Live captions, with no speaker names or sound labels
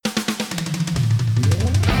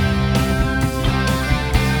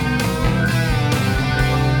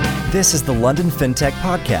This is the London FinTech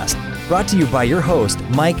Podcast, brought to you by your host,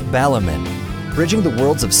 Mike Ballerman, bridging the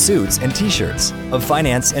worlds of suits and t-shirts, of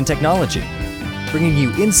finance and technology, bringing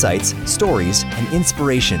you insights, stories, and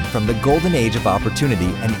inspiration from the golden age of opportunity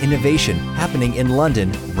and innovation happening in London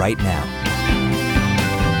right now.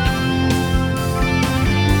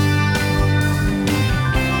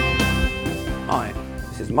 Hi,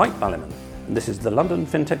 this is Mike Ballerman, and this is the London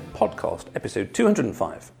FinTech Podcast, episode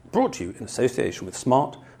 205, brought to you in association with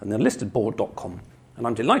Smart and thelistedboard.com. And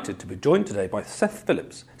I'm delighted to be joined today by Seth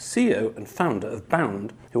Phillips, CEO and founder of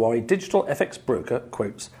Bound, who are a digital FX broker,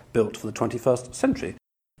 quotes, built for the 21st century.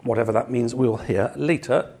 Whatever that means we'll hear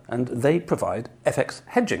later, and they provide FX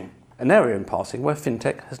hedging, an area in passing where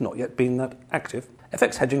FinTech has not yet been that active.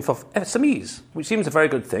 FX hedging for SMEs, which seems a very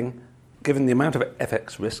good thing, given the amount of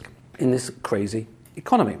FX risk in this crazy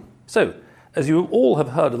economy. So, as you all have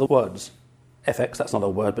heard of the words FX, that's not a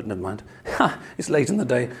word, but never mind. It's late in the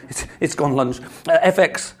day. It's gone lunch.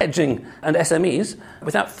 FX, hedging, and SMEs.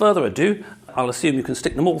 Without further ado, I'll assume you can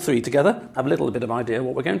stick them all three together, have a little bit of idea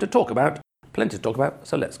what we're going to talk about. Plenty to talk about,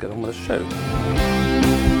 so let's get on with the show.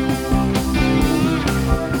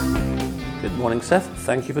 Good morning, Seth.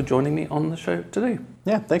 Thank you for joining me on the show today.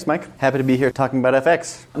 Yeah, thanks, Mike. Happy to be here talking about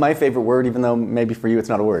FX. My favorite word, even though maybe for you it's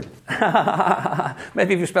not a word.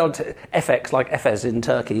 Maybe if you spelled FX like Efes in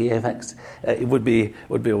Turkey, FX, it would be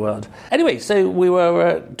a word. Anyway, so we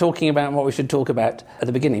were talking about what we should talk about at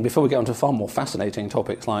the beginning before we get on to far more fascinating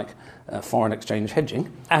topics like foreign exchange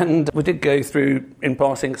hedging. And we did go through, in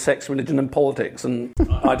passing, sex, religion and politics and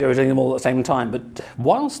ideating them all at the same time. But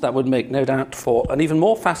whilst that would make no doubt for an even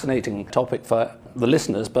more fascinating topic for the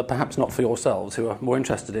listeners, but perhaps not for yourselves, who are more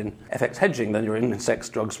interested in FX hedging than you're in sex,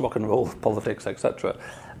 drugs, rock and roll, politics, etc.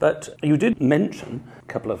 But you did mention a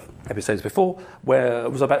couple of episodes before where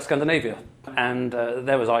it was about Scandinavia. And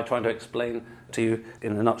there was I trying to explain to you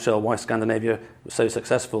in a nutshell why Scandinavia was so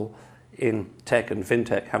successful in tech and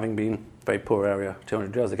fintech, having been a very poor area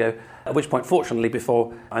 200 years ago. At which point, fortunately,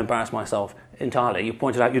 before I embarrassed myself entirely, you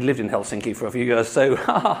pointed out you'd lived in Helsinki for a few years. So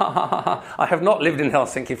I have not lived in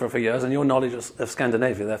Helsinki for a few years, and your knowledge of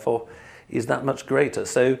Scandinavia, therefore, is that much greater.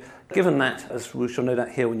 So given that, as we shall no doubt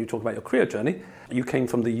hear when you talk about your career journey, you came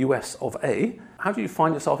from the US of A. How do you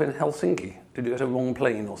find yourself in Helsinki? Did you get a wrong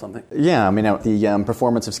plane or something? Yeah, I mean, the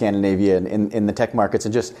performance of Scandinavia in the tech markets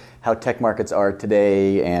and just how tech markets are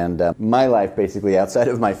today, and my life basically outside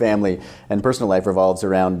of my family and personal life revolves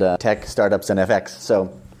around tech, startups, and FX.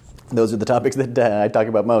 So those are the topics that I talk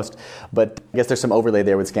about most. But I guess there's some overlay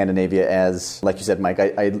there with Scandinavia as, like you said, Mike,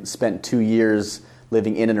 I spent 2 years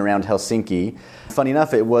living in and around Helsinki. Funny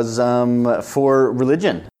enough, it was for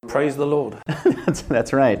religion. Praise the Lord.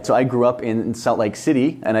 That's right. So I grew up in Salt Lake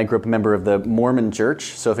City, and I grew up a member of the Mormon Church.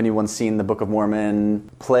 So if anyone's seen the Book of Mormon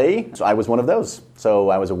play, so I was one of those. So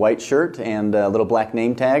I was a white shirt and a little black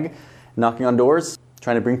name tag, knocking on doors,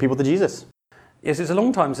 trying to bring people to Jesus. Yes, it's a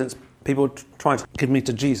long time since people tried to give me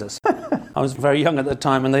to Jesus. I was very young at the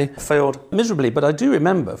time, and they failed miserably. But I do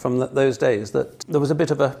remember from those days that there was a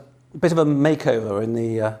bit of a makeover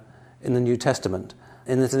in the New Testament.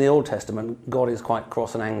 In the Old Testament, God is quite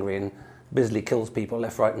cross and angry and busily kills people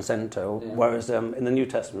left, right and centre, whereas in the New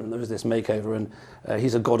Testament there is this makeover, and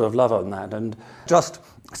he's a God of love on that. And just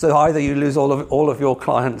so either you lose all of your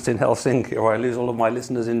clients in Helsinki or I lose all of my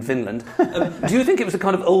listeners in Finland. Do you think it was a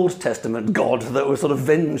kind of Old Testament God that was sort of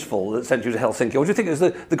vengeful that sent you to Helsinki, or do you think it was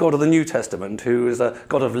the God of the New Testament who is a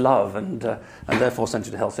God of love and therefore sent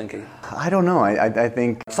you to Helsinki? I don't know. I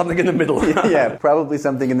think something in the middle. Yeah, probably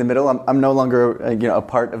something in the middle. I'm no longer a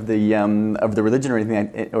part of the religion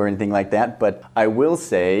or anything like that. But I will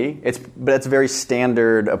say it's a very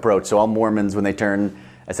standard approach. So all Mormons, when they turn,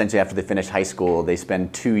 essentially after they finish high school, they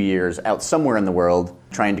spend 2 years out somewhere in the world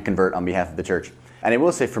trying to convert on behalf of the church. And I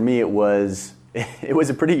will say for me, it was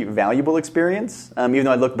a pretty valuable experience. Even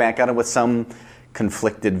though I look back at it with some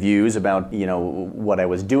conflicted views about what I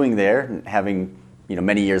was doing there, having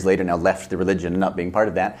many years later now left the religion and not being part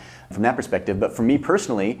of that from that perspective. But for me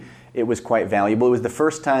personally, it was quite valuable. It was the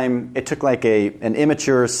first time it took like an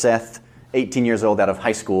immature Seth, 18 years old out of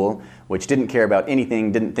high school, which didn't care about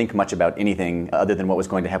anything, didn't think much about anything other than what was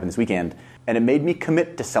going to happen this weekend. And it made me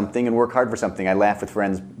commit to something and work hard for something. I laughed with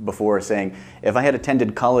friends before saying, if I had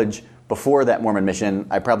attended college before that Mormon mission,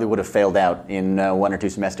 I probably would have failed out in 1 or 2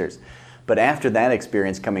 semesters. But after that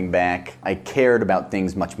experience coming back, I cared about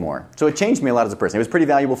things much more. So it changed me a lot as a person. It was pretty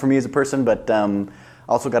valuable for me as a person, but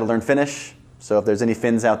also got to learn Finnish. So if there's any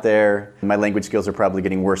Finns out there, my language skills are probably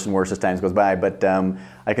getting worse and worse as time goes by, but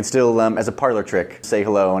I can still, as a parlor trick, say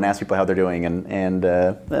hello and ask people how they're doing and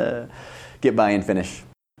get by in Finnish.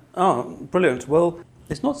 Oh, brilliant. Well,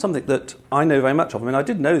 It's not something that I know very much of. I mean, I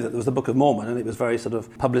did know that there was the Book of Mormon, and it was very sort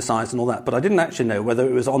of publicised and all that, but I didn't actually know whether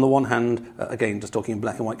it was, on the one hand, again, just talking in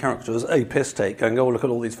black and white characters, a piss take, going, oh, look at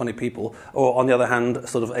all these funny people, or on the other hand,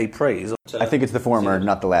 sort of a praise. I think it's the former,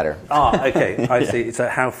 not the latter. Ah, okay, I see. It's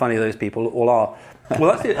how funny those people all are.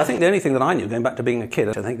 Well, I think the only thing that I knew, going back to being a kid,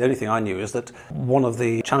 I think the only thing I knew is that one of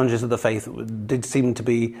the challenges of the faith did seem to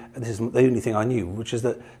be, this is the only thing I knew, which is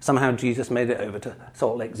that somehow Jesus made it over to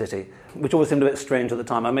Salt Lake City, which always seemed a bit strange at the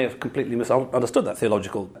time. I may have completely misunderstood that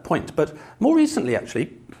theological point. But more recently,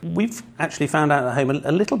 actually, we've actually found out at home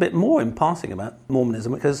a little bit more in passing about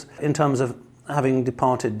Mormonism, because in terms of having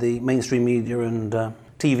departed the mainstream media and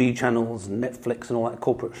TV channels and Netflix and all that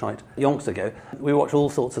corporate shite yonks ago, we watch all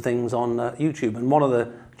sorts of things on YouTube, and one of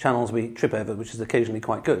the channels we trip over, which is occasionally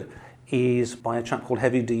quite good, is by a chap called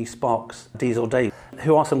Heavy D Sparks Diesel Dave,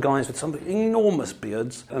 who are some guys with some enormous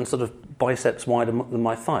beards and sort of biceps wider than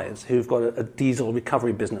my thighs, who've got a diesel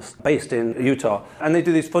recovery business based in Utah, and they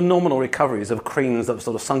do these phenomenal recoveries of cranes that have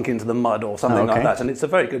sort of sunk into the mud or something like that, and it's a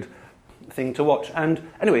very good thing to watch. And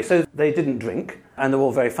anyway, so they didn't drink, and they're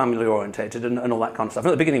all very family orientated and all that kind of stuff.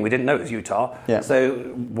 And at the beginning we didn't know it was Utah. Yeah. So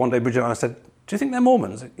one day Bridget and I said, do you think they're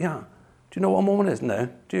Mormons? Yeah. Do you know what a Mormon is? No.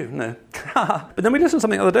 Do you? No. But then we listened to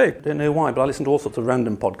something the other day. I don't know why, but I listened to all sorts of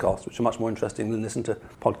random podcasts, which are much more interesting than listening to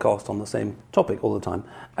podcasts on the same topic all the time.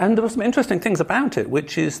 And there were some interesting things about it,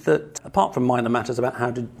 which is that, apart from minor matters about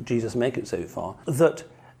how did Jesus make it so far, that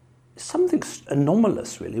something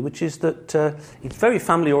anomalous, really, which is that it's very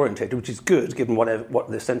family-orientated, which is good, given what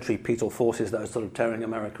the centripetal forces that are sort of tearing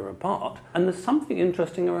America apart. And there's something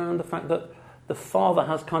interesting around the fact that the father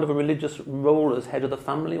has kind of a religious role as head of the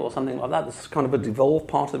family or something like that. This is kind of a devolved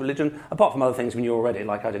part of the religion, apart from other things when you're already,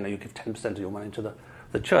 like, I don't know, you give 10% of your money to the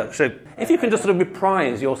church. So if you can just sort of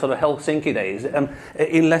reprise your sort of Helsinki days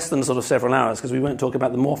in less than sort of several hours, because we won't talk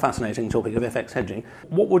about the more fascinating topic of FX hedging,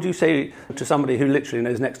 what would you say to somebody who literally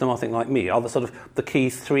knows next to nothing like me are the sort of the key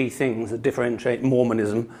three things that differentiate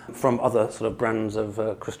Mormonism from other sort of brands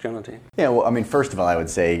of Christianity? Yeah, well, I mean, first of all, I would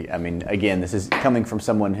say, I mean, again, this is coming from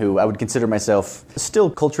someone who I would consider myself still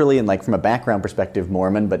culturally and like from a background perspective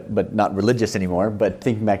Mormon, but not religious anymore, but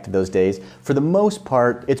thinking back to those days, for the most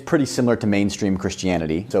part, it's pretty similar to mainstream Christianity.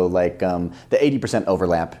 So like the 80%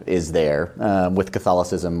 overlap is there with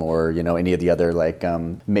Catholicism or, you know, any of the other like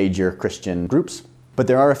major Christian groups. But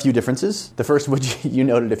there are a few differences. The first, which you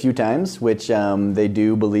noted a few times, which they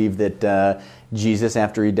do believe that Jesus,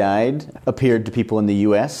 after he died, appeared to people in the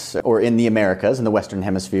U.S., or in the Americas, in the Western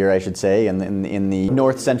Hemisphere, I should say, and in the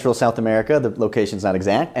North Central South America, the location's not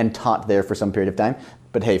exact, and taught there for some period of time.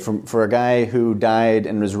 But hey, for a guy who died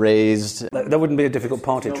and was raised... That wouldn't be a difficult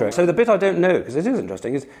party trick. So the bit I don't know, because it is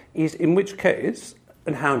interesting, is in which case,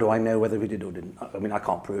 and how do I know whether we did or didn't? I mean, I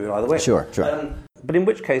can't prove it either way. Sure. But in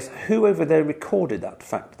which case, who over there recorded that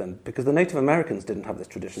fact then? Because the Native Americans didn't have this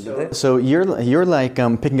tradition, did they? So you're like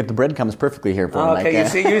picking up the breadcrumbs perfectly here, Paul. Okay, you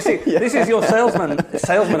see. Yeah. This is your salesman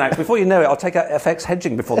act. Before you know it, I'll take out FX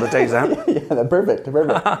hedging before the day's out. Yeah, perfect.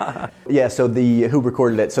 Yeah, so who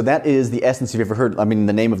recorded it. So that is the essence. If you've ever heard, I mean,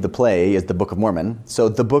 the name of the play is the Book of Mormon. So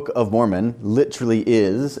the Book of Mormon literally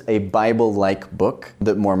is a Bible-like book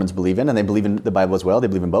that Mormons believe in, and they believe in the Bible as well. They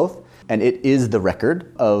believe in both. And it is the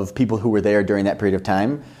record of people who were there during that period of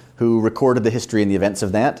time, who recorded the history and the events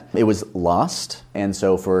of that. It was lost, and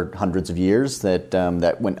so for hundreds of years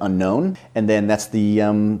that went unknown. And then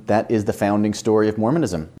that is the founding story of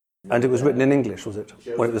Mormonism. And it was written in English, was it,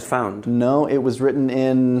 when it was found? No, it was written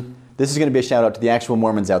in... This is going to be a shout out to the actual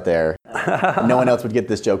Mormons out there. No one else would get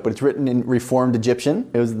this joke, but it's written in Reformed Egyptian.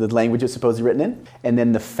 It was the language it was supposedly written in. And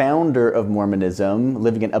then the founder of Mormonism,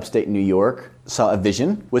 living in upstate New York, saw a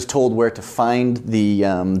vision, was told where to find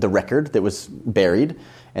the record that was buried,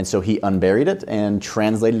 and so he unburied it and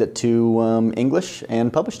translated it to English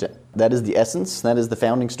and published it. That is the essence. That is the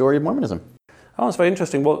founding story of Mormonism. Oh, that's very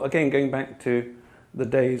interesting. Well, again, going back to the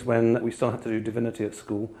days when we still had to do divinity at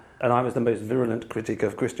school, and I was the most virulent critic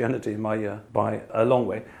of Christianity in my year by a long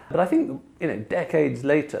way. But I think, decades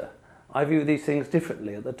later, I view these things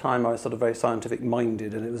differently. At the time, I was sort of very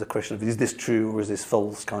scientific-minded, and it was a question of, is this true or is this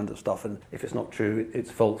false kind of stuff? And if it's not true,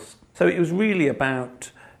 it's false. So it was really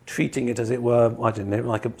about treating it as it were, I don't know,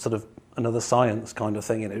 like a sort of another science kind of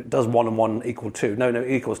thing. Does 1 and 1 equal 2? No,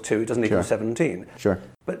 it equals 2. It doesn't equal 17. Sure.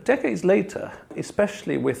 But decades later,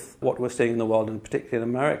 especially with what we're seeing in the world, and particularly in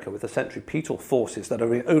America, with the centripetal forces that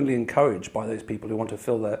are only encouraged by those people who want to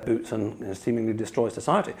fill their boots and seemingly destroy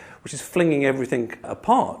society, which is flinging everything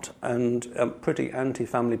apart, and pretty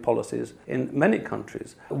anti-family policies in many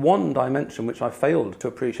countries. One dimension which I failed to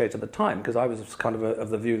appreciate at the time, because I was kind of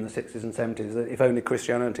the view in the 60s and 70s that if only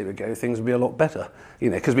Christianity would go, things would be a lot better,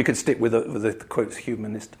 because we could stick with the quotes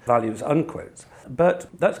humanist values unquotes. But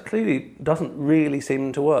that clearly doesn't really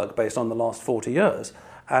seem to work based on the last 40 years.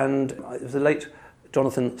 And it was the late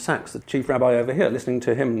Jonathan Sachs, the chief rabbi over here, listening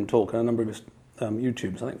to him talk on a number of his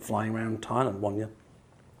YouTubes, I think flying around Thailand one year.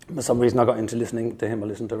 For some reason I got into listening to him or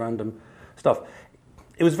listening to random stuff.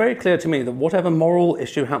 It was very clear to me that whatever moral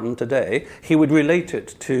issue happened today, he would relate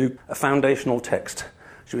it to a foundational text.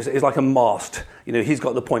 It's like a mast. He's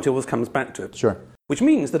got the point, he always comes back to it. Sure. Which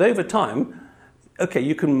means that over time, okay,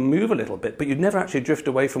 you can move a little bit, but you'd never actually drift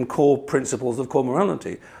away from core principles of core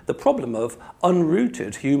morality. The problem of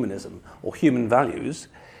unrooted humanism or human values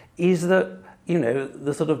is that,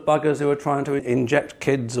 the sort of buggers who are trying to inject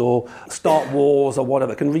kids or start wars or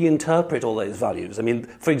whatever can reinterpret all those values. I mean,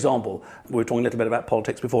 for example, we were talking a little bit about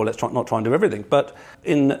politics before, let's not try and do everything, but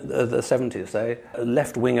in the 70s, say, a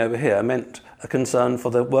left wing over here meant a concern for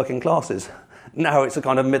the working classes. Now it's a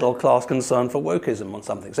kind of middle-class concern for wokeism or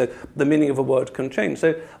something. So the meaning of a word can change.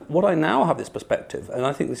 So what I now have this perspective, and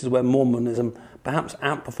I think this is where Mormonism perhaps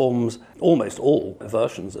outperforms almost all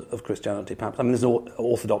versions of Christianity, perhaps. I mean, there's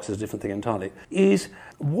Orthodox is a different thing entirely, is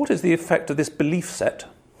what is the effect of this belief set,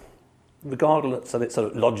 regardless of its sort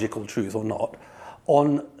of logical truth or not,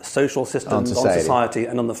 on social systems, on society,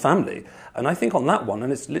 and on the family. And I think on that one,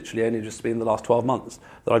 and it's literally only just been the last 12 months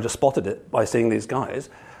that I just spotted it by seeing these guys,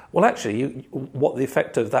 well, actually, what the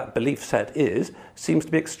effect of that belief set seems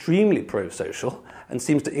to be extremely pro-social and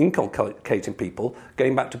seems to inculcate in people,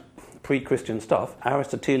 going back to pre-Christian stuff,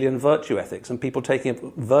 Aristotelian virtue ethics and people taking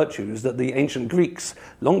up virtues that the ancient Greeks,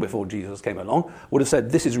 long before Jesus came along, would have said,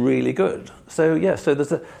 this is really good. So, so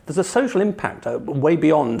there's a social impact way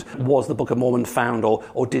beyond was the Book of Mormon found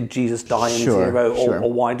or did Jesus die in zero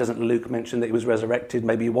or why doesn't Luke mention that he was resurrected,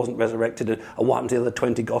 maybe he wasn't resurrected, or what happened to the other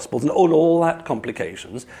 20 Gospels, and all that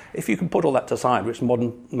complications. If you can put all that to aside, which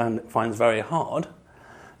modern man finds very hard,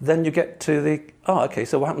 then you get to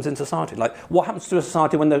so what happens in society? Like, what happens to a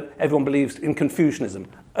society when everyone believes in Confucianism?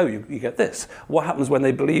 Oh, you get this. What happens when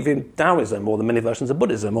they believe in Taoism or the many versions of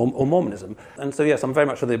Buddhism or Mormonism? And so, yes, I'm very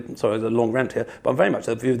much the long rant here, but I'm very much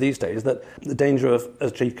of the view these days that the danger of,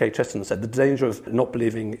 as G.K. Chesterton said, the danger of not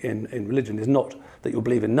believing in religion is not that you'll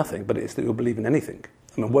believe in nothing, but it's that you'll believe in anything.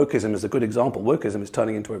 I mean, wokeism is a good example. Wokeism is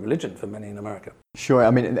turning into a religion for many in America. Sure.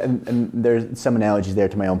 I mean, and there's some analogies there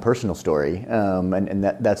to my own personal story, and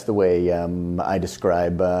that's the way I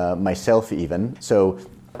describe myself even. So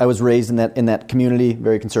I was raised in that community,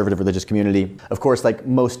 very conservative religious community. Of course, like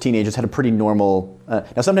most teenagers, had a pretty normal...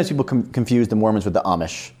 now, sometimes people confuse the Mormons with the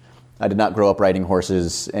Amish. I did not grow up riding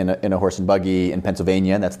horses in a horse and buggy in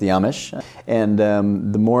Pennsylvania. That's the Amish. And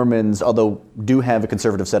the Mormons, although do have a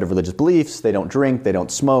conservative set of religious beliefs, they don't drink, they don't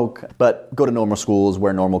smoke, but go to normal schools,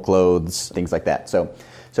 wear normal clothes, things like that. So,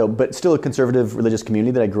 but still a conservative religious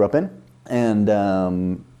community that I grew up in.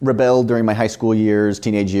 And rebelled during my high school years,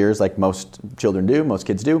 teenage years, like most children do, most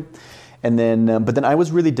kids do. And then, but then I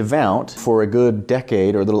was really devout for a good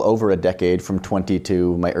decade, or a little over a decade, from 20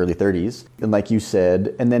 to my early 30s, and like you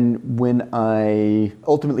said. And then when I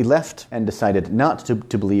ultimately left and decided not to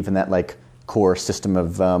believe in that like core system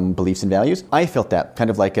of beliefs and values, I felt that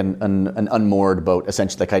kind of like an unmoored boat,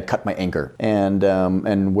 essentially, like I'd cut my anchor.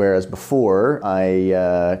 And whereas before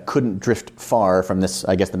I couldn't drift far from this,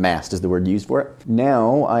 I guess the mast is the word used for it.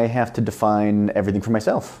 Now I have to define everything for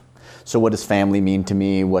myself. So what does family mean to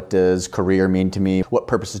me? What does career mean to me? What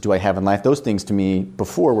purposes do I have in life? Those things to me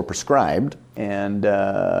before were prescribed and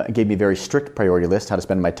gave me a very strict priority list, how to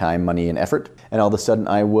spend my time, money, and effort. And all of a sudden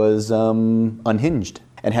I was unhinged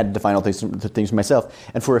and had to define all things for myself.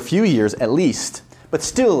 And for a few years at least, but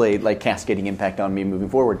still a like cascading impact on me moving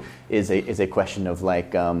forward, is a question of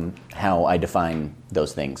like how I define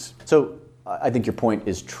those things. So I think your point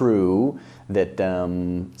is true that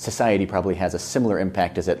society probably has a similar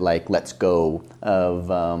impact as it like lets go of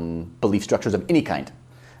belief structures of any kind,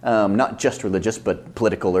 not just religious, but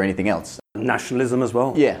political or anything else. Nationalism as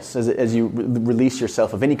well. Yes, as you release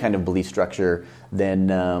yourself of any kind of belief structure,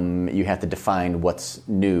 then you have to define what's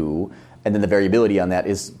new. And then the variability on that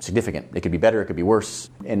is significant. It could be better, it could be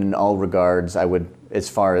worse. And in all regards, I would, as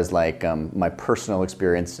far as like my personal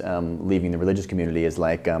experience leaving the religious community, is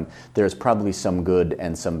like there's probably some good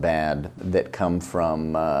and some bad that come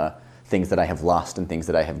from things that I have lost and things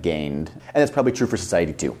that I have gained. And that's probably true for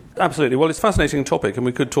society too. Absolutely. Well, it's a fascinating topic, and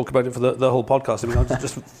we could talk about it for the whole podcast. I mean, I'll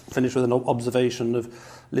just finish with an observation of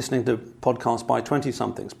listening to podcasts by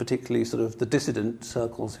 20-somethings, particularly sort of the dissident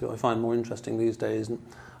circles, who I find more interesting these days. And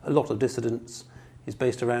a lot of dissidence is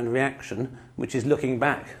based around reaction, which is looking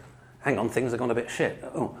back hang on, things have gone a bit shit.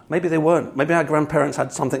 Oh, maybe they weren't. Maybe our grandparents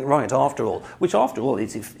had something right after all, which after all,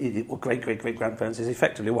 great-great-great-grandparents is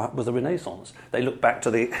effectively what was the Renaissance. They looked back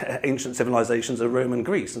to the ancient civilizations of Rome and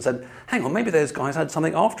Greece and said, hang on, maybe those guys had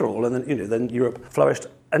something after all, and then, then Europe flourished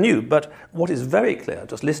anew. But what is very clear,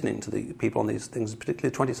 just listening to the people on these things,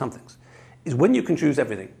 particularly 20-somethings, is when you can choose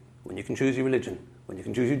everything, when you can choose your religion, when you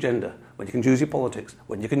can choose your gender, when you can choose your politics,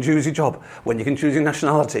 when you can choose your job, when you can choose your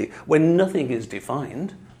nationality, when nothing is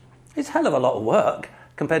defined, it's a hell of a lot of work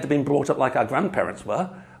compared to being brought up like our grandparents were.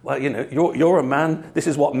 Well, you're a man, this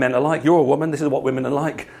is what men are like. You're a woman, this is what women are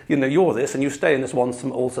like. You're this, and you stay in this one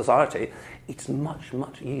small society. It's much,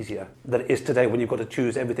 much easier than it is today when you've got to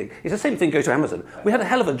choose everything. It's the same thing, go to Amazon. We had a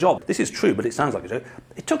hell of a job. This is true, but it sounds like a joke.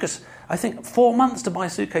 It took us, I think, 4 months to buy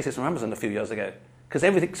suitcases from Amazon a few years ago. Because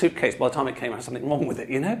every suitcase, by the time it came out, had something wrong with it,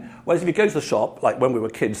 Whereas if you go to the shop, like when we were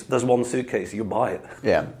kids, there's one suitcase, you buy it.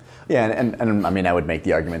 Yeah. Yeah, and I mean, I would make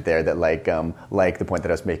the argument there that like the point that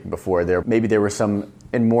I was making before, there were some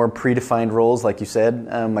in more predefined roles, like you said,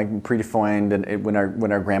 like predefined, and when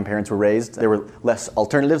our grandparents were raised, there were less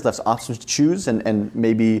alternatives, less options to choose, and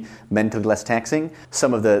maybe mentally less taxing.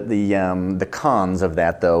 Some of the cons of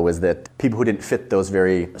that, though, is that people who didn't fit those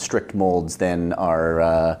very strict molds then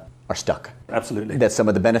are stuck. Absolutely. That's some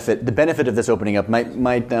of the benefit of this opening up might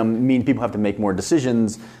mean people have to make more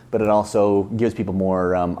decisions, but it also gives people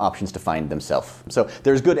more options to find themselves. So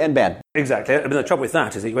there's good and bad. Exactly. I mean, the trouble with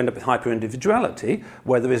that is that you end up with hyper-individuality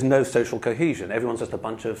where there is no social cohesion. Everyone's just a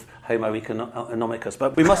bunch of homo economicus.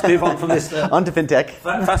 But we must move on from this on to fintech.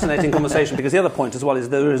 Fascinating conversation, because the other point as well is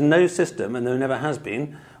there is no system, and there never has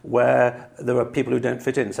been, where there are people who don't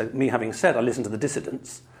fit in. So me having said I listen to the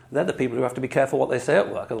dissidents, they're the people who have to be careful what they say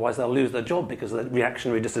at work, otherwise they'll lose their job because of the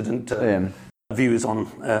reactionary dissident views on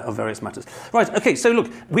various matters. Right, okay, so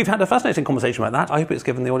look, we've had a fascinating conversation about that. I hope it's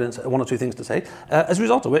given the audience one or two things to say. As a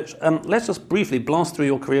result of which, let's just briefly blast through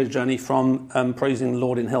your career journey from praising the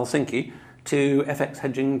Lord in Helsinki to FX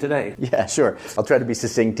hedging today. Yeah, sure. I'll try to be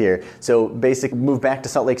succinct here. So moved back to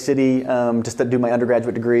Salt Lake City just to do my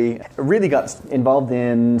undergraduate degree. Really got involved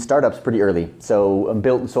in startups pretty early. So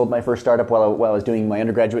built and sold my first startup while I was doing my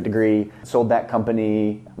undergraduate degree. Sold that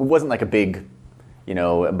company. It wasn't like a big,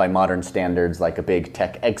 by modern standards, like a big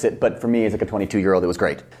tech exit. But for me, as like a 22-year-old, it was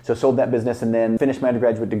great. So sold that business and then finished my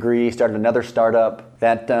undergraduate degree, started another startup.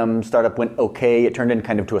 That startup went okay. It turned into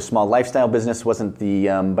kind of to a small lifestyle business. Wasn't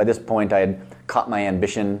by this point, I had caught my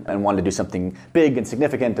ambition and wanted to do something big and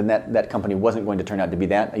significant, and that company wasn't going to turn out to be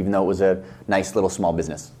that, even though it was a nice little small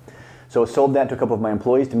business. So I sold that to a couple of my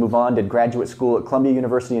employees to move on, did graduate school at Columbia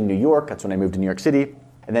University in New York. That's when I moved to New York City.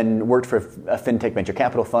 And then worked for a fintech venture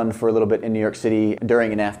capital fund for a little bit in New York City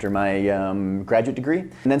during and after my graduate degree.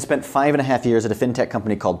 And then spent 5.5 years at a fintech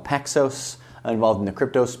company called Paxos, involved in the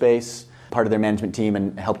crypto space, part of their management team,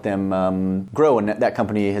 and helped them grow. And that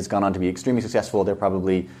company has gone on to be extremely successful. They're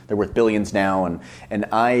worth billions now. And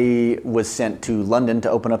I was sent to London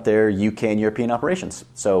to open up their UK and European operations.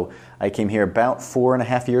 So I came here about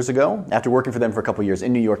 4.5 years ago. After working for them for a couple of years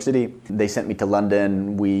in New York City, they sent me to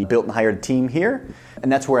London. We built and hired a team here.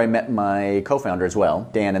 And that's where I met my co-founder as well,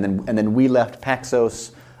 Dan. And then we left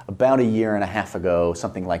Paxos about 1.5 years ago,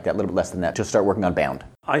 something like that, a little bit less than that, to start working on Bound.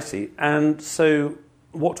 I see. And so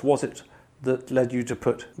what was it that led you to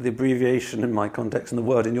put the abbreviation in my context and the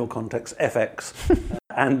word in your context, FX,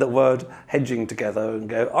 and the word hedging together and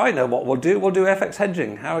go, I know what we'll do FX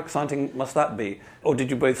hedging. How exciting must that be? Or did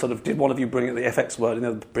you both did one of you bring the FX word and the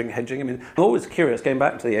other bring hedging? I mean, I'm always curious, going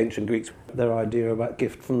back to the ancient Greeks, their idea about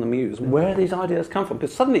gift from the muse. Where do these ideas come from?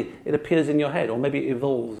 Because suddenly it appears in your head, or maybe it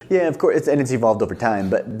evolves. Yeah, of course, it's evolved over time.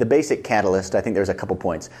 But the basic catalyst, I think there's a couple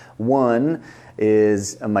points. One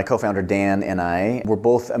is my co-founder Dan and I were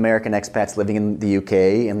both American expats living in the UK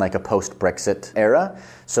in like a post-Brexit era.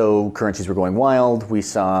 So currencies were going wild. We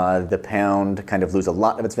saw the pound kind of lose a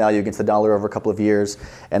lot of its value against the dollar over a couple of years.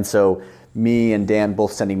 And so me and Dan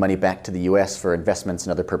both sending money back to the US for investments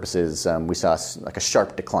and other purposes, we saw like a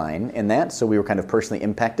sharp decline in that. So we were kind of personally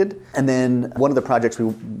impacted. And then one of the projects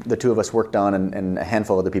the two of us worked on and a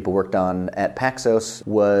handful of other people worked on at Paxos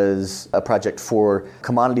was a project for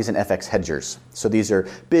commodities and FX hedgers. So these are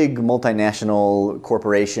big multinational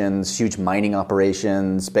corporations, huge mining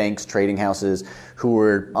operations, banks, trading houses, who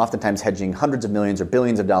were oftentimes hedging hundreds of millions or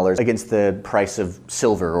billions of dollars against the price of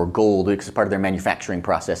silver or gold, because it's part of their manufacturing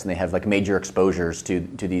process, and they have like major exposures to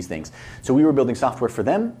these things. So we were building software for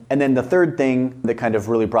them. And then the third thing that kind of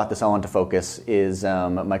really brought this all into focus is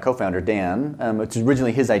my co-founder, Dan. It's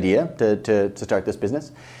originally his idea to start this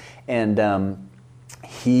business. And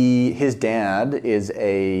His dad is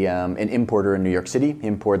an importer in New York City. He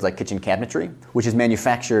imports like kitchen cabinetry, which is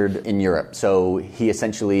manufactured in Europe. So he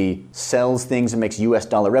essentially sells things and makes US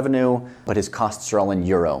dollar revenue, but his costs are all in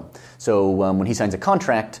euro. So when he signs a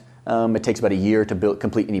contract, it takes about a year to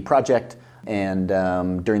complete any project. And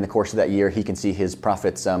during the course of that year, he can see his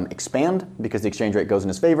profits expand because the exchange rate goes in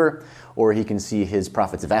his favor, or he can see his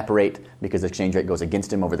profits evaporate because the exchange rate goes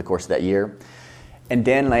against him over the course of that year. And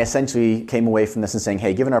Dan and I essentially came away from this and saying,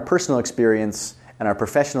 hey, given our personal experience and our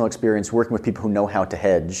professional experience working with people who know how to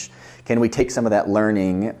hedge, can we take some of that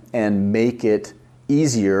learning and make it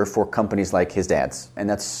easier for companies like his dad's? And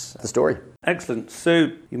that's the story. Excellent.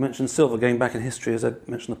 So you mentioned silver going back in history. As I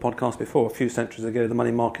mentioned in the podcast before, a few centuries ago, the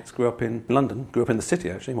money markets grew up in London, grew up in the city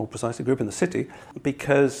actually, more precisely, grew up in the city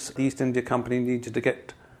because the East India Company needed to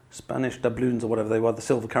get Spanish doubloons or whatever they were, the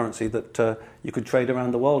silver currency that you could trade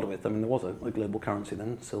around the world with. I mean, there was a global currency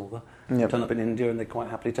then, silver. Yep. You turn up in India and they quite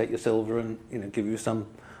happily take your silver and give you some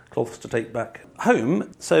cloths to take back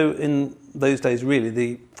home. So in those days, really,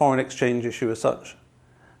 the foreign exchange issue as such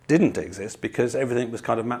didn't exist because everything was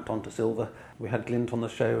kind of mapped onto silver. We had Glint on the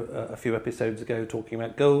show a few episodes ago talking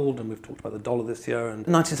about gold, and we've talked about the dollar this year. And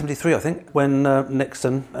 1973, I think, when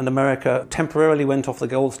Nixon and America temporarily went off the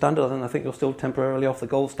gold standard, and I think you're still temporarily off the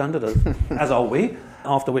gold standard, as are we,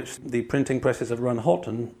 after which the printing presses have run hot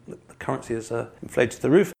and the currency has inflated to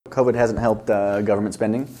the roof. COVID hasn't helped government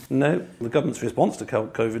spending? No, the government's response to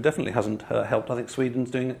COVID definitely hasn't helped. I think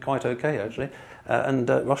Sweden's doing it quite okay, actually. And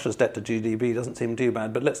Russia's debt to GDP doesn't seem too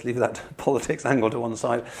bad, but let's leave that politics angle to one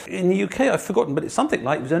side. In the UK, I've forgotten, but it's something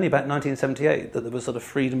like, it was only about 1978 that there was sort of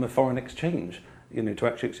freedom of foreign exchange, to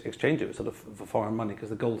actually exchange it with sort of for foreign money, because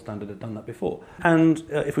the gold standard had done that before. And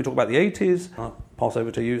if we talk about the 80s, I'll pass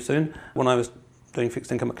over to you soon, when I was doing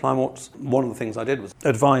fixed income at Kleinworts, one of the things I did was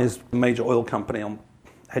advise a major oil company on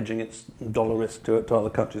hedging its dollar risk to other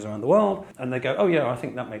countries around the world, and they go, oh yeah, I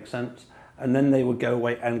think that makes sense. And then they would go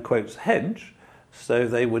away and, quote, hedge. So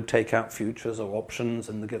they would take out futures or options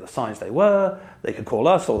and get the size they were. They could call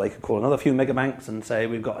us or they could call another few mega banks and say,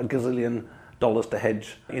 we've got $1 gazillion to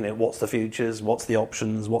hedge. What's the futures? What's the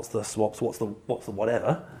options? What's the swaps? What's the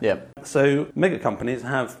whatever? Yeah. So mega companies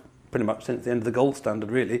have pretty much since the end of the gold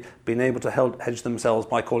standard really been able to hedge themselves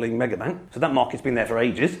by calling mega bank. So that market's been there for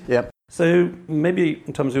ages. Yeah. So maybe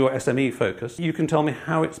in terms of your SME focus, you can tell me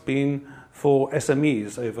how it's been for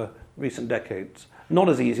SMEs over recent decades. Not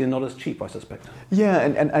as easy and not as cheap, I suspect. Yeah,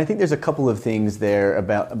 and I think there's a couple of things there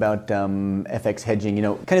about FX hedging.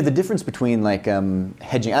 Kind of the difference between like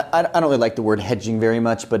hedging. I don't really like the word hedging very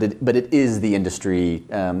much, but it is the industry.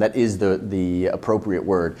 That is the appropriate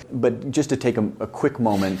word. But just to take a quick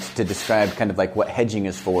moment to describe kind of like what hedging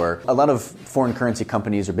is for. A lot of foreign currency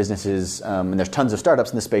companies or businesses, and there's tons of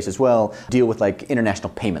startups in this space as well, deal with like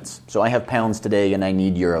international payments. So I have pounds today and I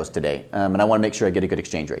need euros today, and I want to make sure I get a good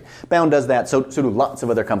exchange rate. Bound does that. So do lots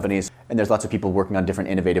of other companies, and there's lots of people working on different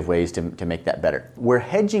innovative ways to make that better. Where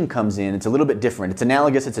hedging comes in, it's a little bit different. It's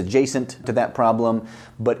analogous, it's adjacent to that problem,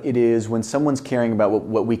 but it is when someone's caring about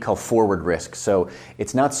what we call forward risk. So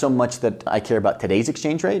it's not so much that I care about today's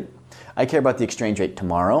exchange rate. I care about the exchange rate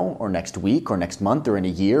tomorrow or next week or next month or in a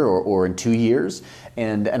year or in 2 years.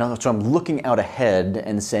 And so I'm looking out ahead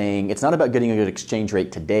and saying it's not about getting a good exchange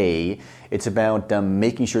rate today. It's about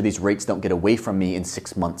making sure these rates don't get away from me in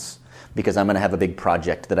 6 months, because I'm going to have a big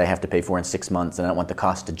project that I have to pay for in 6 months and I don't want the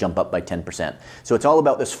cost to jump up by 10%. So it's all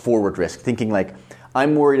about this forward risk, thinking like,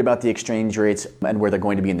 I'm worried about the exchange rates and where they're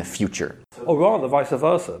going to be in the future. Or rather, vice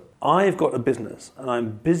versa. I've got a business and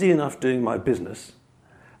I'm busy enough doing my business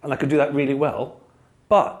and I could do that really well,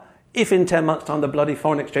 but if in 10 months' time the bloody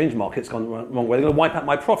foreign exchange market's gone the wrong way, they're going to wipe out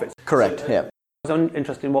my profits. Correct, yeah. I was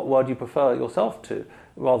interested in what word you prefer yourself to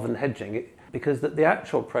rather than hedging, because the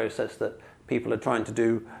actual process that people are trying to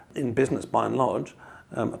do in business by and large,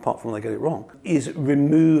 apart from when they get it wrong, is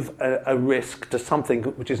remove a risk to something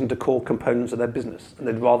which isn't a core component of their business and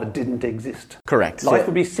they'd rather didn't exist. Correct. Life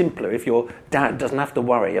would be simpler if your dad doesn't have to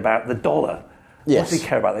worry about the dollar. Yes. What does he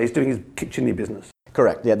care about that? He's doing his kitcheny business.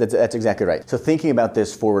 Correct. Yeah, that's exactly right. So thinking about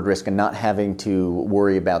this forward risk and not having to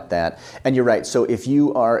worry about that. And you're right. So if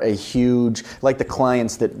you are a huge, like the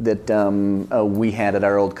clients that we had at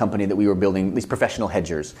our old company that we were building, these professional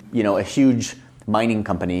hedgers, a huge mining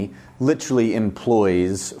company literally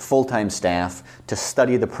employs full-time staff to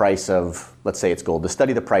study the price of, let's say it's gold, to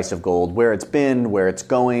study the price of gold, where it's been, where it's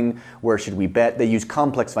going, where should we bet. They use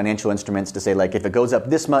complex financial instruments to say, like, if it goes up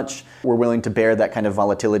this much, we're willing to bear that kind of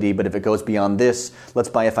volatility, but if it goes beyond this, let's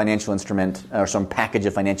buy a financial instrument or some package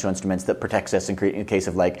of financial instruments that protects us in case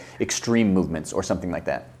of like extreme movements or something like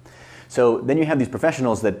that. So then you have these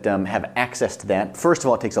professionals that have access to that. First of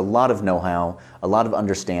all, it takes a lot of know-how, a lot of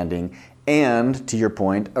understanding, and, to your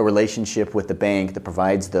point, a relationship with the bank that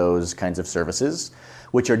provides those kinds of services,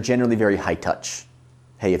 which are generally very high touch.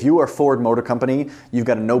 Hey, if you are Ford Motor Company, you've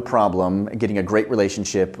got no problem getting a great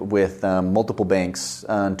relationship with multiple banks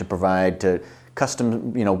to provide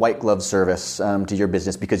custom, white glove service to your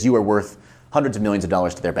business because you are worth hundreds of millions of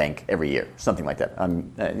dollars to their bank every year, something like that,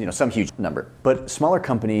 some huge number. But smaller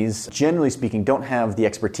companies, generally speaking, don't have the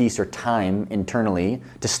expertise or time internally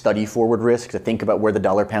to study forward risk, to think about where the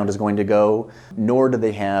dollar pound is going to go, nor do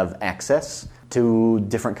they have access to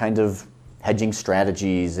different kinds of hedging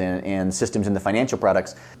strategies and systems in the financial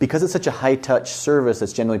products. Because it's such a high-touch service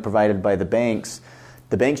that's generally provided by the banks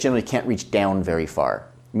generally can't reach down very far,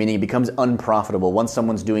 meaning it becomes unprofitable. Once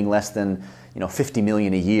someone's doing less than $50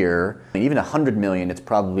 million a year, even $100 million, it's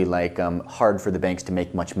probably hard for the banks to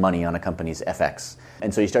make much money on a company's FX.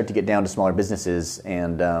 And so you start to get down to smaller businesses,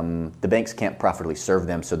 and the banks can't profitably serve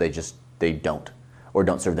them, so they don't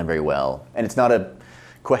serve them very well. And it's not a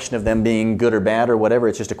question of them being good or bad or whatever.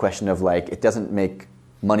 It's just a question of it doesn't make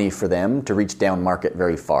money for them to reach down market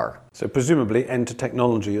very far. So presumably enter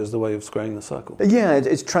technology as the way of squaring the circle. Yeah,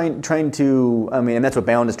 it's trying to, and that's what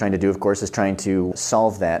Bound is trying to do, of course, is trying to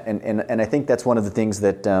solve that. And I think that's one of the things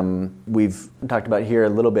that we've talked about here a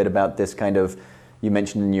little bit about this kind of, you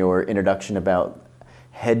mentioned in your introduction about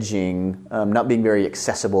hedging not being very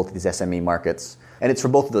accessible to these SME markets. And it's for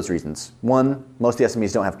both of those reasons. One, most of the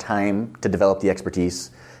SMEs don't have time to develop the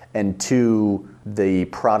expertise. And two, the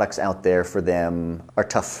products out there for them are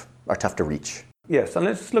tough to reach. Yes, and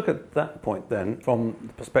let's just look at that point then from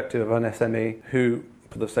the perspective of an SME who,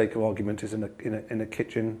 for the sake of argument, is in a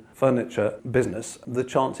kitchen furniture business. The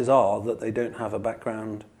chances are that they don't have a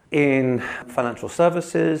background in financial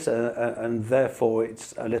services, and therefore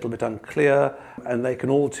it's a little bit unclear, and they can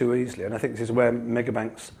all too easily, and I think this is where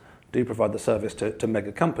megabanks do provide the service to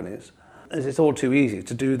mega companies, is it's all too easy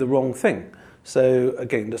to do the wrong thing. So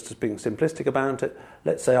again, just being simplistic about it,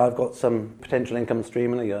 let's say I've got some potential income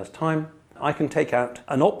stream in a year's time. I can take out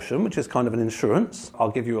an option, which is kind of an insurance.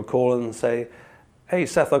 I'll give you a call and say, hey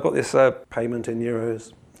Seth, I've got this payment in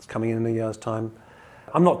euros. It's coming in a year's time.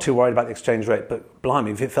 I'm not too worried about the exchange rate, but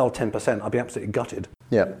blimey, if it fell 10%, I'd be absolutely gutted.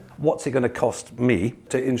 Yeah. What's it going to cost me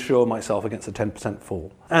to insure myself against a 10%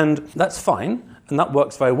 fall? And that's fine, and that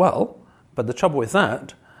works very well. But the trouble with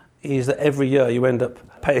that is that every year you end up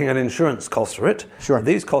paying an insurance cost for it. Sure.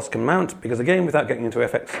 These costs can mount because, again, without getting into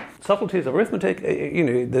FX subtleties of arithmetic,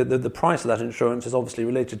 the price of that insurance is obviously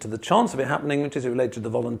related to the chance of it happening, which is related to the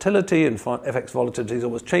volatility, and FX volatility is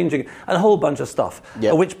always changing, and a whole bunch of stuff.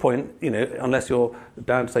 Yep. At which point, unless you're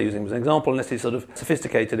down to say, using as an example, unless you're sort of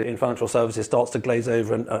sophisticated in financial services, starts to glaze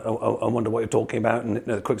over and wonder what you're talking about, and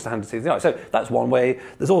the quickest hand to see the eye. So that's one way.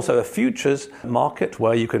 There's also a futures market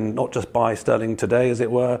where you can not just buy sterling today, as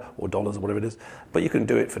it were, or dollars or whatever it is, but you can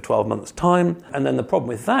do it for 12 months' time. And then the problem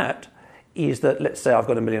with that is that, let's say I've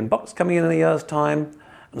got $1 million coming in a year's time,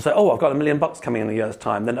 and say, I've got $1 million coming in a year's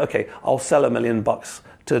time, then okay, I'll sell $1 million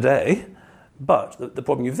today. But the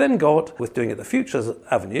problem you've then got with doing it the futures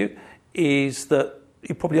avenue is that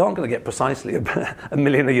you probably aren't going to get precisely $1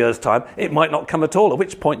 million a year's time. It might not come at all, at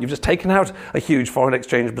which point you've just taken out a huge foreign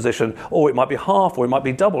exchange position, or it might be half, or it might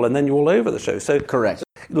be double, and then you're all over the show. So correct.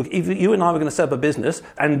 Look, if you and I were going to set up a business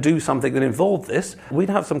and do something that involved this, we'd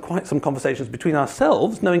have quite some conversations between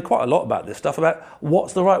ourselves, knowing quite a lot about this stuff, about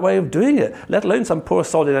what's the right way of doing it, let alone some poor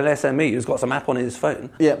sod in an SME who's got some app on his phone.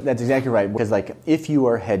 Yeah, that's exactly right. Because if you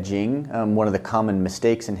are hedging, one of the common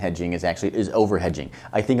mistakes in hedging is over hedging.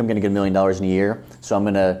 I think I'm going to get $1 million in a year, so I'm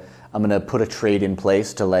going to put a trade in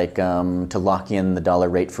place to lock in the dollar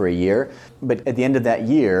rate for a year. But at the end of that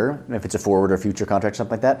year, if it's a forward or future contract,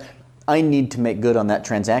 something like that, I need to make good on that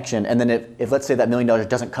transaction. And then if let's say that $1 million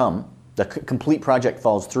doesn't come, the complete project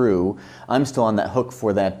falls through, I'm still on that hook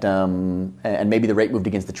for that, and maybe the rate moved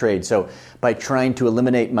against the trade. So by trying to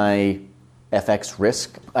eliminate my FX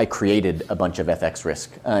risk, I created a bunch of FX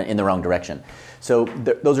risk in the wrong direction. So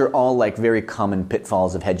those are all very common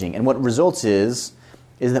pitfalls of hedging. And what results is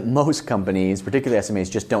that most companies, particularly SMEs,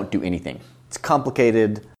 just don't do anything. It's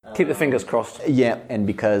complicated. Keep the fingers crossed. Yeah, and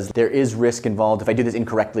because there is risk involved if I do this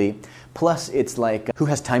incorrectly. Plus, it's who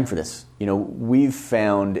has time for this? We've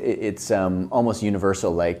found it's almost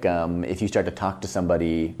universal. If you start to talk to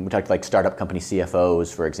somebody, we talk to startup company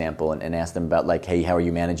CFOs, for example, and ask them about hey, how are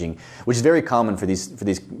you managing? Which is very common for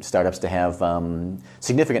these startups to have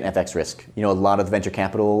significant FX risk. A lot of the venture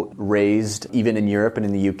capital raised, even in Europe and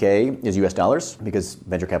in the UK, is US dollars because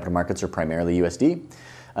venture capital markets are primarily USD.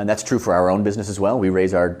 And that's true for our own business as well. We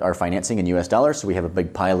raise our financing in US dollars, so we have a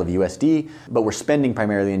big pile of USD, but we're spending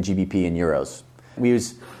primarily in GBP and euros. We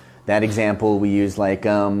use that example. We use like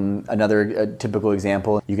another typical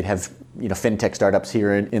example. You could have fintech startups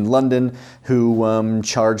here in London who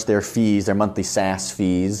charge their fees, their monthly SaaS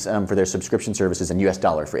fees for their subscription services in US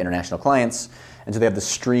dollar for international clients. And so they have the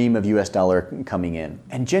stream of US dollar coming in.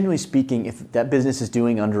 And generally speaking, if that business is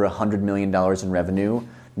doing under $100 million in revenue,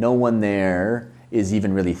 no one there is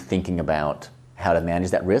even really thinking about how to manage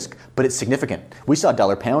that risk, but it's significant. We saw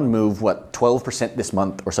dollar pound move, 12% this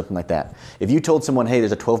month or something like that. If you told someone, hey,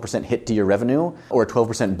 there's a 12% hit to your revenue or a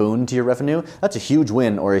 12% boon to your revenue, that's a huge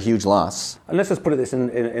win or a huge loss. And let's just put this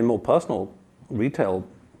in more personal retail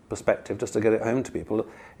perspective, just to get it home to people.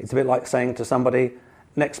 It's a bit like saying to somebody,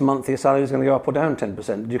 next month your salary is going to go up or down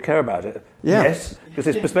 10%. Do you care about it? Yeah. Yes, because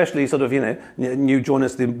it's especially sort of, new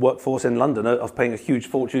joiners to the workforce in London are paying a huge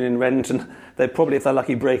fortune in rent, and they're probably, if they're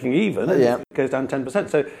lucky, breaking even. It goes down 10%.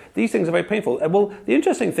 So these things are very painful. Well, the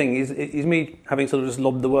interesting thing is me having sort of just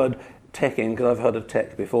lobbed the word tech in, because I've heard of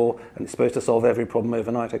tech before, and it's supposed to solve every problem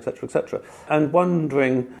overnight, etc., etc. And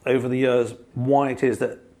wondering over the years why it is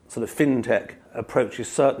that sort of fintech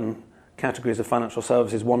approaches certain categories of financial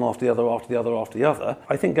services, one after the other, after the other, after the other.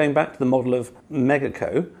 I think going back to the model of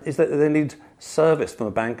Megaco is that they need service from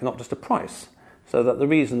a bank, not just a price. So that the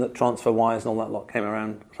reason that TransferWise and all that lot came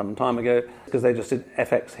around some time ago, because they just did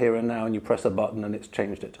FX here and now, and you press a button and it's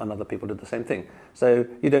changed it, and other people did the same thing. So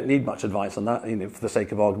you don't need much advice on that. For the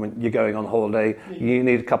sake of argument, you're going on holiday, you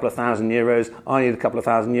need a couple of €1,000, I need a couple of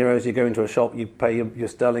 €1,000, you go into a shop, you pay your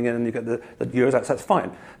sterling in, and you get the euros, that's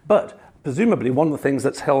fine. But presumably one of the things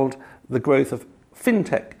that's held the growth of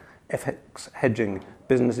fintech FX hedging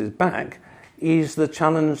businesses back is the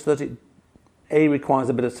challenge that it A, requires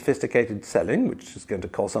a bit of sophisticated selling, which is going to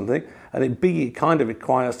cost something, and it B, kind of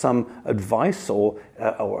requires some advice or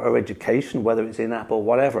education, whether it's in-app or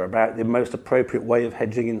whatever, about the most appropriate way of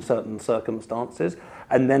hedging in certain circumstances,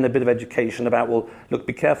 and then a bit of education about, well, look,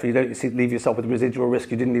 be careful, you don't leave yourself with residual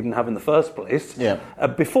risk you didn't even have in the first place,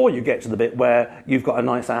 before you get to the bit where you've got a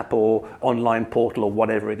nice app or online portal or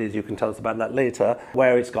whatever it is, you can tell us about that later,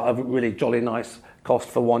 where it's got a really jolly nice cost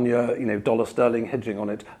for 1 year, dollar sterling hedging on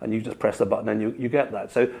it, and you just press the button and you get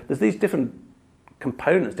that. So there's these different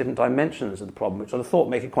components, different dimensions of the problem, which I thought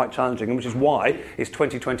make it quite challenging, and which is why it's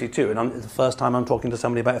 2022, and it's the first time I'm talking to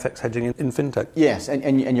somebody about FX hedging in fintech. Yes,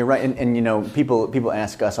 and you're right, and people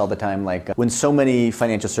ask us all the time, like, when so many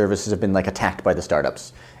financial services have been attacked by the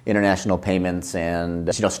startups, international payments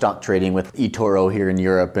and stock trading with eToro here in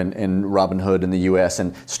Europe and Robinhood in the US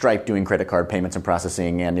and Stripe doing credit card payments and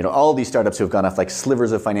processing, and all these startups who have gone off like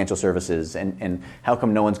slivers of financial services, and how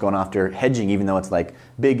come no one's gone after hedging even though it's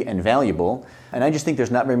big and valuable? And I just think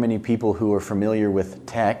there's not very many people who are familiar with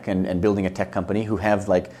tech and building a tech company who have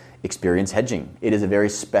experience hedging. It is a very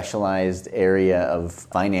specialized area of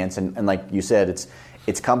finance, and like you said,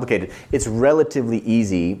 it's complicated. It's relatively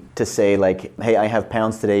easy to say hey, I have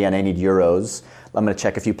pounds today and I need euros. I'm going to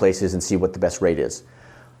check a few places and see what the best rate is.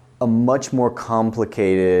 A much more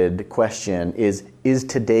complicated question is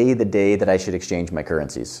today the day that I should exchange my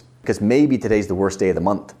currencies? Because maybe today's the worst day of the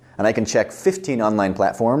month. And I can check 15 online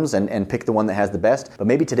platforms and pick the one that has the best, but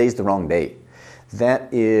maybe today's the wrong day.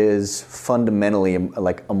 That is fundamentally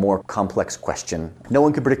a more complex question. No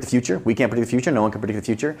one can predict the future. We can't predict the future. No one can predict the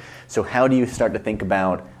future. So how do you start to think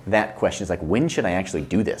about that question? It's when should I actually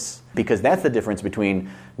do this? Because that's the difference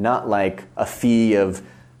between not a fee of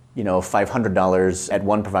 $500 at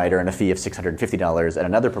one provider and a fee of $650 at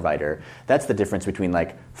another provider. That's the difference between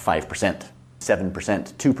 5%. 7%,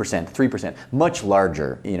 2%, 3%, much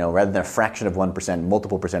larger, rather than a fraction of 1%,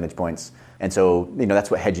 multiple percentage points. And so,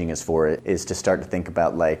 that's what hedging is for, is to start to think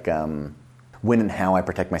about when and how I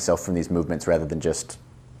protect myself from these movements rather than just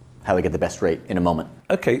how I get the best rate in a moment.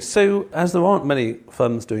 Okay, so as there aren't many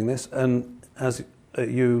firms doing this, and as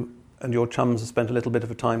you and your chums have spent a little bit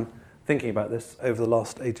of a time thinking about this over the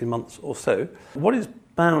last 18 months or so, what is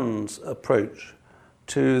Bound's approach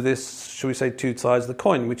to this, should we say, two sides of the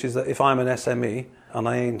coin, which is that if I'm an SME and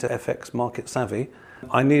I aim to FX market savvy,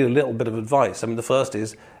 I need a little bit of advice. I mean, the first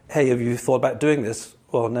is, hey, have you thought about doing this?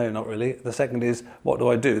 Well, no, not really. The second is, what do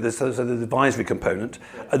I do? There's the advisory component.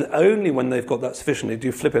 And only when they've got that sufficiently do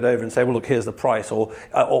you flip it over and say, well, look, here's the price, or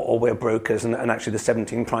we're brokers, and actually there's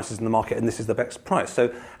 17 prices in the market, and this is the best price.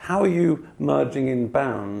 So how are you merging in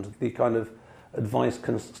Bound the kind of advice /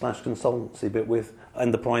 consultancy bit with,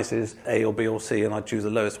 and the price is A or B or C, and I'd choose the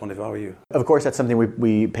lowest one if I were you? Of course, that's something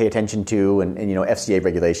we pay attention to, and FCA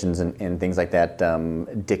regulations and things like that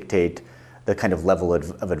dictate the kind of level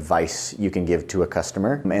of advice you can give to a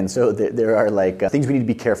customer. And so there are things we need to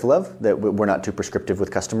be careful of, that we're not too prescriptive with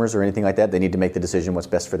customers or anything like that. They need to make the decision what's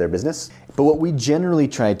best for their business. But what we generally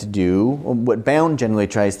try to do, what Bound generally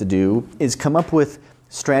tries to do, is come up with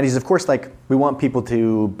strategies. Of course, we want people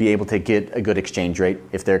to be able to get a good exchange rate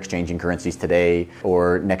if they're exchanging currencies today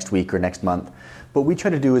or next week or next month. What we try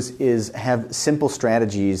to do is have simple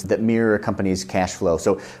strategies that mirror a company's cash flow.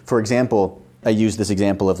 So, for example, I use this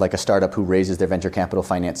example of a startup who raises their venture capital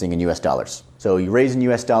financing in US dollars. So you raise in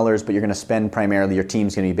US dollars, but you're going to spend primarily, your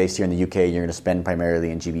team's going to be based here in the UK, you're going to spend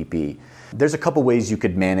primarily in GBP. There's a couple ways you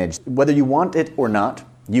could manage. Whether you want it or not,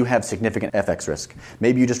 you have significant FX risk.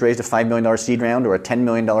 Maybe you just raised a $5 million seed round or a $10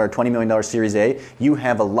 million or $20 million Series A. You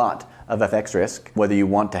have a lot of FX risk, whether you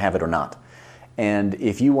want to have it or not. And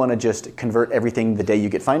if you want to just convert everything the day you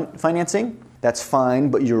get financing, that's fine,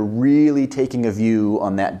 but you're really taking a view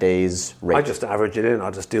on that day's rate. I just average it in.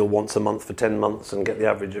 I just deal once a month for 10 months and get the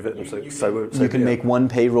average of it. And you can make one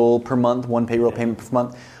payroll per month, one payroll payment per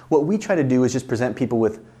month. What we try to do is just present people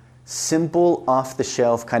with simple,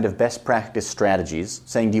 off-the-shelf kind of best practice strategies,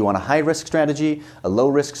 saying, do you want a high-risk strategy, a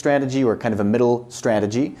low-risk strategy, or kind of a middle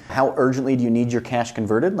strategy? How urgently do you need your cash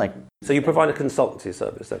converted? So you provide a consultancy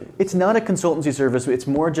service then? It's not a consultancy service. It's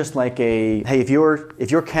more just hey, if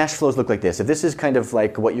your cash flows look like this, if this is kind of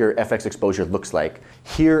what your FX exposure looks like,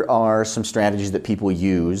 here are some strategies that people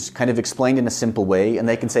use, kind of explained in a simple way, and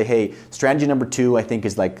they can say, hey, strategy number 2 I think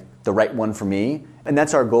is the right one for me, and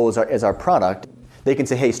that's our goal as our product. They can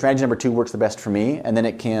say, hey, strategy number 2 works the best for me, and then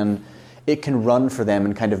it can run for them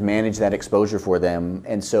and kind of manage that exposure for them,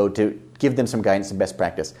 and so to give them some guidance and best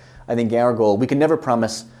practice. I think our goal, we can never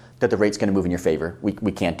promise that the rate's going to move in your favor.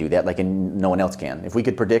 We can't do that, and no one else can. If we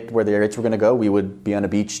could predict where the rates were going to go, we would be on a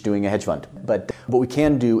beach doing a hedge fund. But what we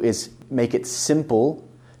can do is make it simple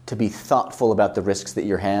to be thoughtful about the risks that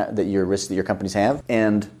your companies have,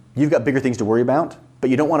 and you've got bigger things to worry about,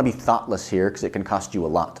 but you don't want to be thoughtless here because it can cost you a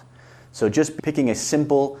lot. So just picking a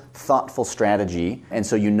simple, thoughtful strategy, and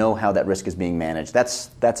so you know how that risk is being managed.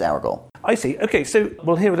 That's our goal. I see. Okay, so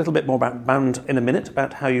we'll hear a little bit more about Bound in a minute,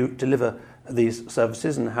 about how you deliver these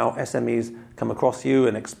services and how SMEs come across you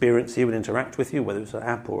and experience you and interact with you, whether it's an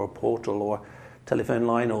app or a portal or telephone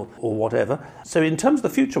line or whatever. So in terms of the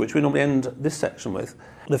future, which we normally end this section with,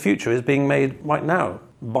 the future is being made right now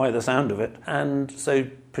by the sound of it. And so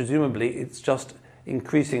presumably it's just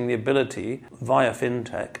increasing the ability via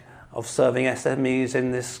fintech of serving SMEs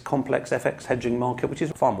in this complex FX hedging market, which is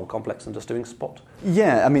far more complex than just doing spot.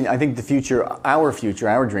 Yeah, I think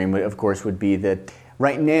our dream, of course, would be that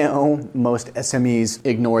right now most SMEs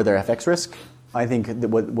ignore their FX risk. I think that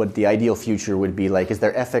what the ideal future would be is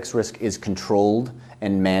their FX risk is controlled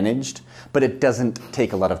and managed, but it doesn't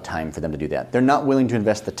take a lot of time for them to do that. They're not willing to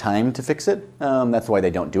invest the time to fix it. That's why they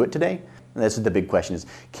don't do it today. This is the big question is,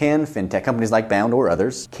 can fintech companies like Bound or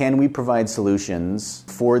others, can we provide solutions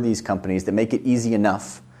for these companies that make it easy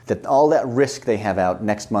enough that all that risk they have out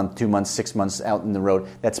next month, 2 months, 6 months out in the road,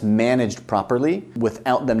 that's managed properly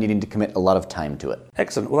without them needing to commit a lot of time to it?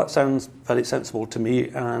 Excellent. Well, that sounds fairly sensible to me,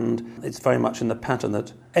 and it's very much in the pattern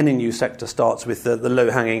that any new sector starts with the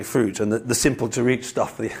low-hanging fruit and the simple-to-reach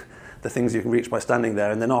stuff, the things you can reach by standing there,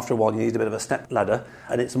 and then after a while you need a bit of a step ladder,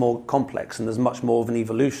 and it's more complex, and there's much more of an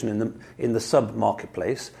evolution in the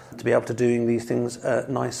sub-marketplace to be able to doing these things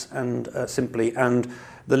nice and simply, and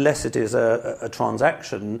the less it is a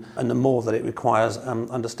transaction and the more that it requires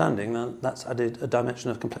understanding, that's added a dimension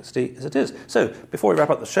of complexity as it is. So before we wrap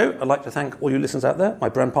up the show, I'd like to thank all you listeners out there, my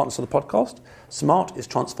brand partners for the podcast. Smart is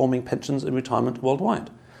transforming pensions and retirement worldwide.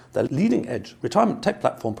 Their leading-edge retirement tech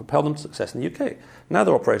platform propelled them to success in the UK. Now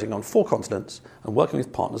they're operating on 4 continents and working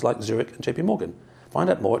with partners like Zurich and JP Morgan. Find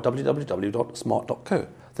out more at www.smart.co.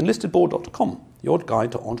 Then listedboard.com, your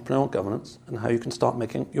guide to entrepreneurial governance and how you can start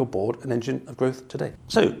making your board an engine of growth today.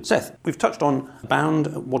 So, Seth, we've touched on Bound,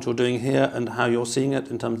 what you're doing here and how you're seeing it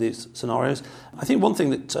in terms of these scenarios. I think one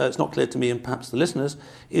thing that is not clear to me and perhaps the listeners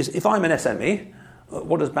is if I'm an SME,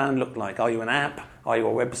 what does Bound look like? Are you an app? Are you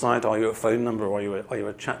a website? Are you a phone number? Or are you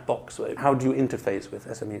a chat box? How do you interface with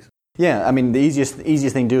SMEs? Yeah, the easiest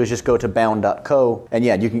thing to do is just go to bound.co, and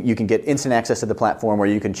you can get instant access to the platform where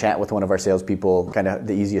you can chat with one of our salespeople. Kind of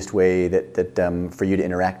the easiest way that for you to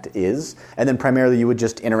interact is, and then primarily you would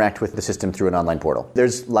just interact with the system through an online portal.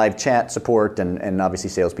 There's live chat support and obviously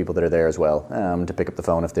salespeople that are there as well to pick up the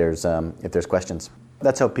phone if there's questions.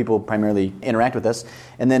 That's how people primarily interact with us.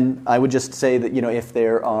 And then I would just say that if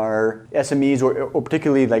there are SMEs or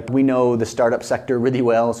particularly we know the startup sector really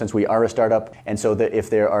well since we are a startup, and so that if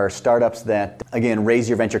there are startups that, again, raise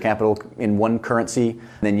your venture capital in one currency,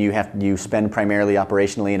 then you spend primarily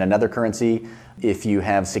operationally in another currency. If you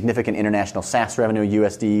have significant international SaaS revenue,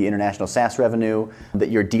 USD international SaaS revenue that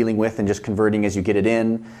you're dealing with and just converting as you get it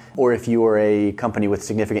in, or if you are a company with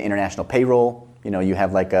significant international payroll, you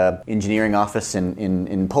have like a engineering office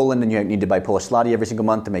in Poland and you need to buy Polish zloty every single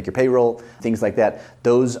month to make your payroll, things like that.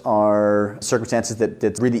 Those are circumstances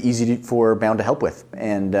that's really easy for Bound to help with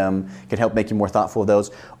and can help make you more thoughtful of those.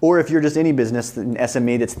 Or if you're just any business, an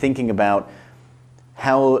SME that's thinking about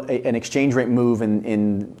how an exchange rate move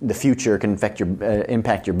in the future can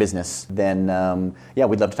impact your business, then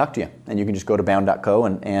we'd love to talk to you. And you can just go to bound.co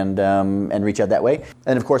and reach out that way.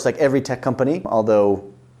 And of course, like every tech company, although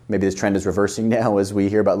maybe this trend is reversing now as we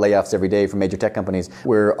hear about layoffs every day from major tech companies,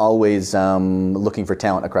 we're always looking for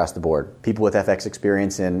talent across the board. People with FX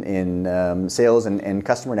experience in sales and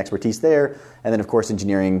customer and expertise there, and then of course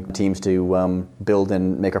engineering teams to build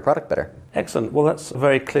and make our product better. Excellent. Well, that's a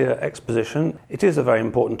very clear exposition. It is a very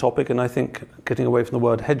important topic, and I think getting away from the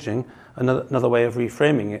word hedging, another way of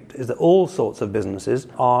reframing it is that all sorts of businesses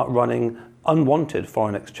are running unwanted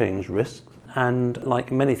foreign exchange risks. And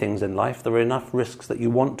like many things in life, there are enough risks that you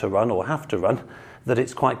want to run or have to run that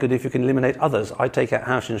it's quite good if you can eliminate others. I take out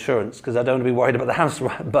house insurance because I don't want to be worried about the house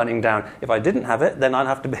burning down. If I didn't have it, then I'd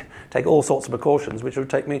have to take all sorts of precautions, which would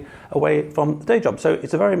take me away from the day job. So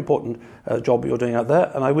it's a very important job you're doing out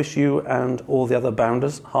there, and I wish you and all the other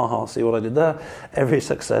Bounders, see what I did there, every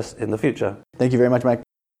success in the future. Thank you very much, Mike.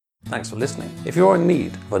 Thanks for listening. If you're in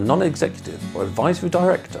need of a non-executive or advisory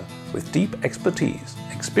director with deep expertise,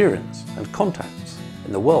 experience and contacts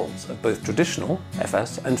in the worlds of both traditional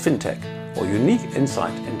FS and fintech, or unique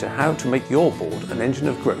insight into how to make your board an engine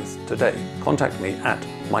of growth today, contact me at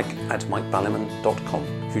mike@mikeballiman.com.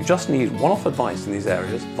 If you just need one-off advice in these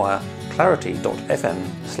areas, via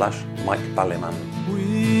clarity.fm/mikeballiman.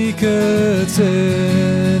 We could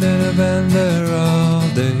sit in a bender all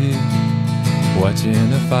day,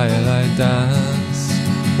 watching the firelight dance,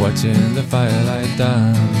 watching the firelight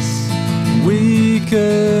dance. We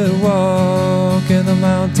could walk in the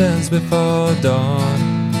mountains before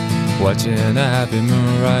dawn, watching a happy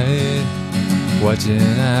moon ride, watching a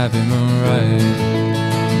happy moon ride.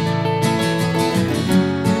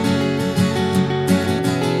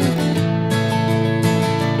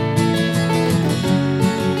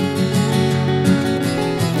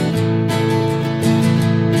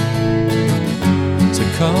 To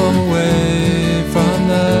come away from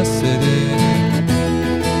the city,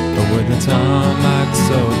 with the tarmac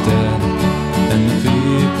so dead and the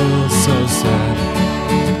people so sad.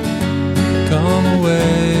 Come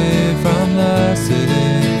away from the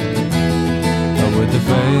city, with the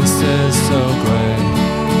faces so grey,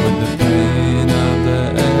 with the pain of the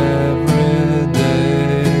everyday.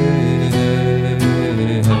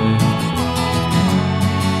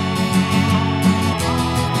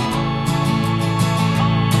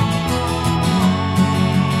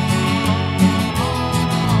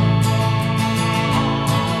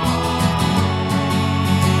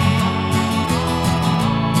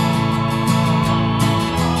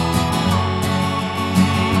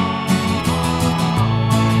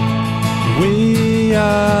 We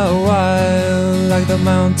are wild like the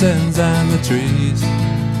mountains and the trees.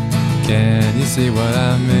 Can you see what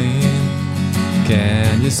I mean?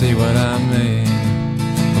 Can you see what I mean?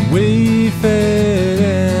 We fit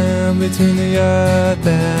in between the earth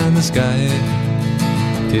and the sky.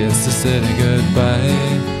 Kiss the city goodbye,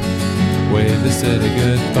 wave the city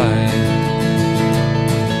goodbye,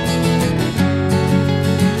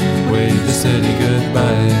 wave the city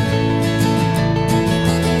goodbye.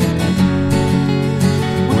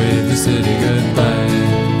 The city goodbye.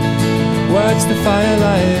 Watch the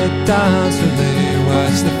firelight dance with me.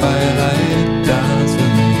 Watch the firelight dance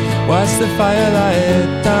with me. Watch the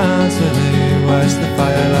firelight dance with me. Watch the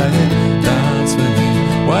firelight dance with me.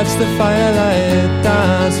 Watch the firelight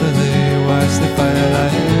dance with me. Watch the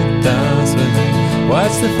firelight dance with me.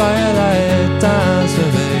 Watch the firelight dance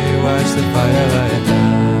with me. Watch the firelight dance.